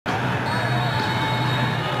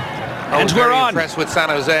And we're on. Impressed with San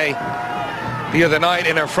Jose the other night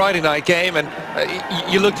in our Friday night game, and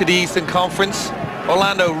you look to the Eastern Conference,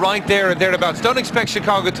 Orlando right there and thereabouts. Don't expect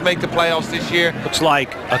Chicago to make the playoffs this year. Looks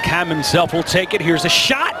like Akam himself will take it. Here's a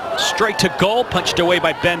shot, straight to goal, punched away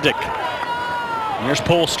by Bendik. Here's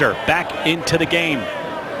Polster back into the game.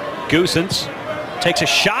 Goossens takes a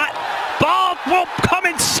shot. Ball will come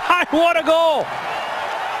inside. What a goal!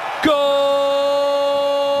 Goal!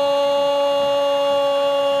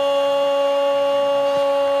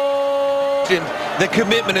 The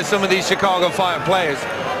commitment of some of these Chicago Fire players.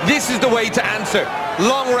 This is the way to answer.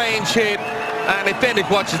 Long range hit, and if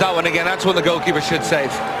Bendik watches that one again, that's when the goalkeeper should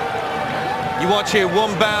save. You watch here,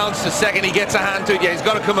 one bounce, the second he gets a hand to it, yeah, he's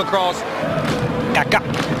got to come across. Kaka.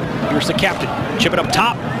 Here's the captain. Chip it up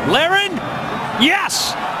top. Larin!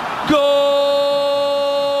 Yes! Goal!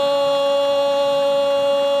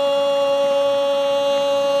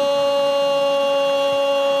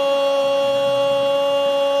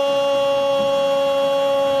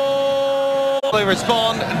 They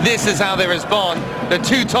respond. This is how they respond. The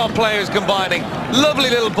two top players combining. Lovely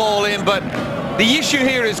little ball in, but the issue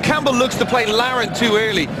here is Campbell looks to play Larin too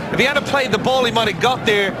early. If he had to play the ball, he might have got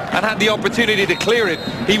there and had the opportunity to clear it.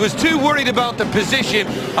 He was too worried about the position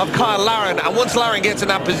of Kyle Larin, and once Larin gets in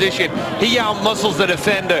that position, he out-muscles the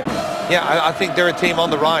defender. Yeah, I think they're a team on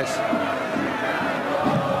the rise.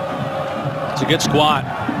 It's a good squad.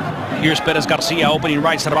 Here's Perez Garcia opening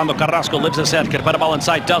right. Servando Carrasco lives a set. Can put a ball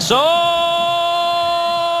inside. Dasso!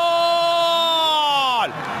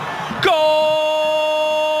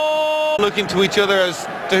 Goal! Looking to each other as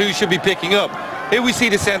to who should be picking up. Here we see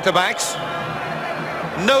the centre-backs.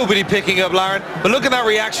 Nobody picking up Larin. But look at that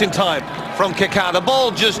reaction time from Kaká. The ball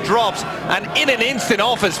just drops, and in an instant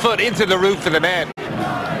off his foot into the roof of the net.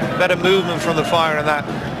 Better movement from the Fire in that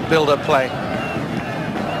build-up play.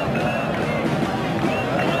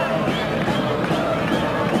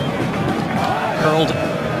 Curled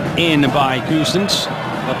in by Goossens.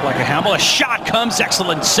 Looked like a handball. A shot comes.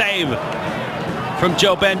 Excellent save from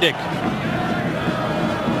Joe Bendik.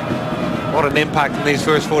 What an impact in these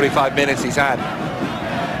first 45 minutes he's had.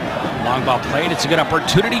 Long ball played. It's a good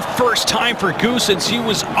opportunity. First time for Goossens. He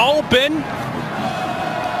was open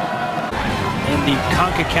in the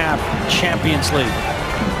CONCACAF Champions League.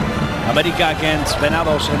 America against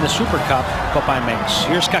Venados in the Super Cup, Copa MX.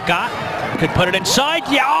 Here's Kaká. Could put it inside.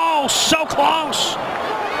 Yeah, oh, so close.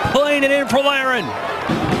 Playing it in for Larin.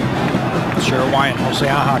 Sure, Wyatt. Jose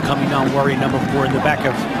Aja coming on, worry number 4 in the back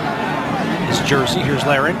of his jersey. Here's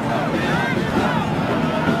Larin.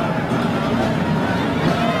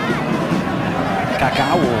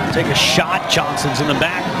 Kaká will take a shot. Johnson's in the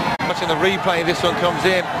back. Watching the replay, this one comes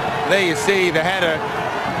in. There you see the header.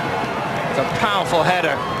 It's a powerful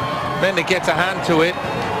header. Bendik gets a hand to it.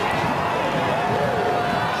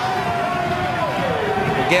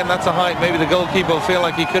 Again, that's a height. Maybe the goalkeeper will feel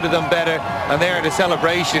like he could have done better. And there are the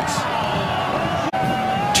celebrations.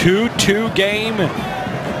 2-2 game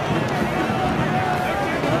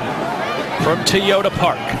from Toyota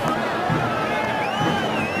Park.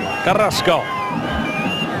 Carrasco.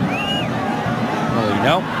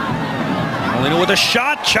 Molino with a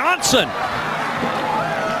shot. Johnson.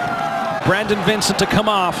 Brandon Vincent to come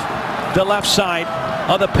off the left side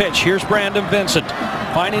of the pitch. Here's Brandon Vincent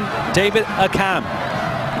finding David Akam.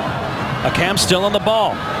 Akam still on the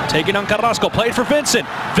ball. Taking on Carrasco. Played for Vincent.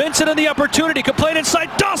 Vincent in the opportunity. Could play it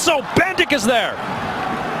inside. Dasso. Bendik is there.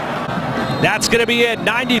 That's going to be it.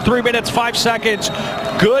 93 minutes, 5 seconds.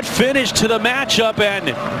 Good finish to the matchup,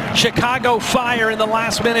 and Chicago Fire in the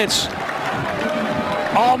last minutes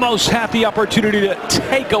almost had the opportunity to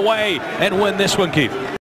take away and win this one, Keith.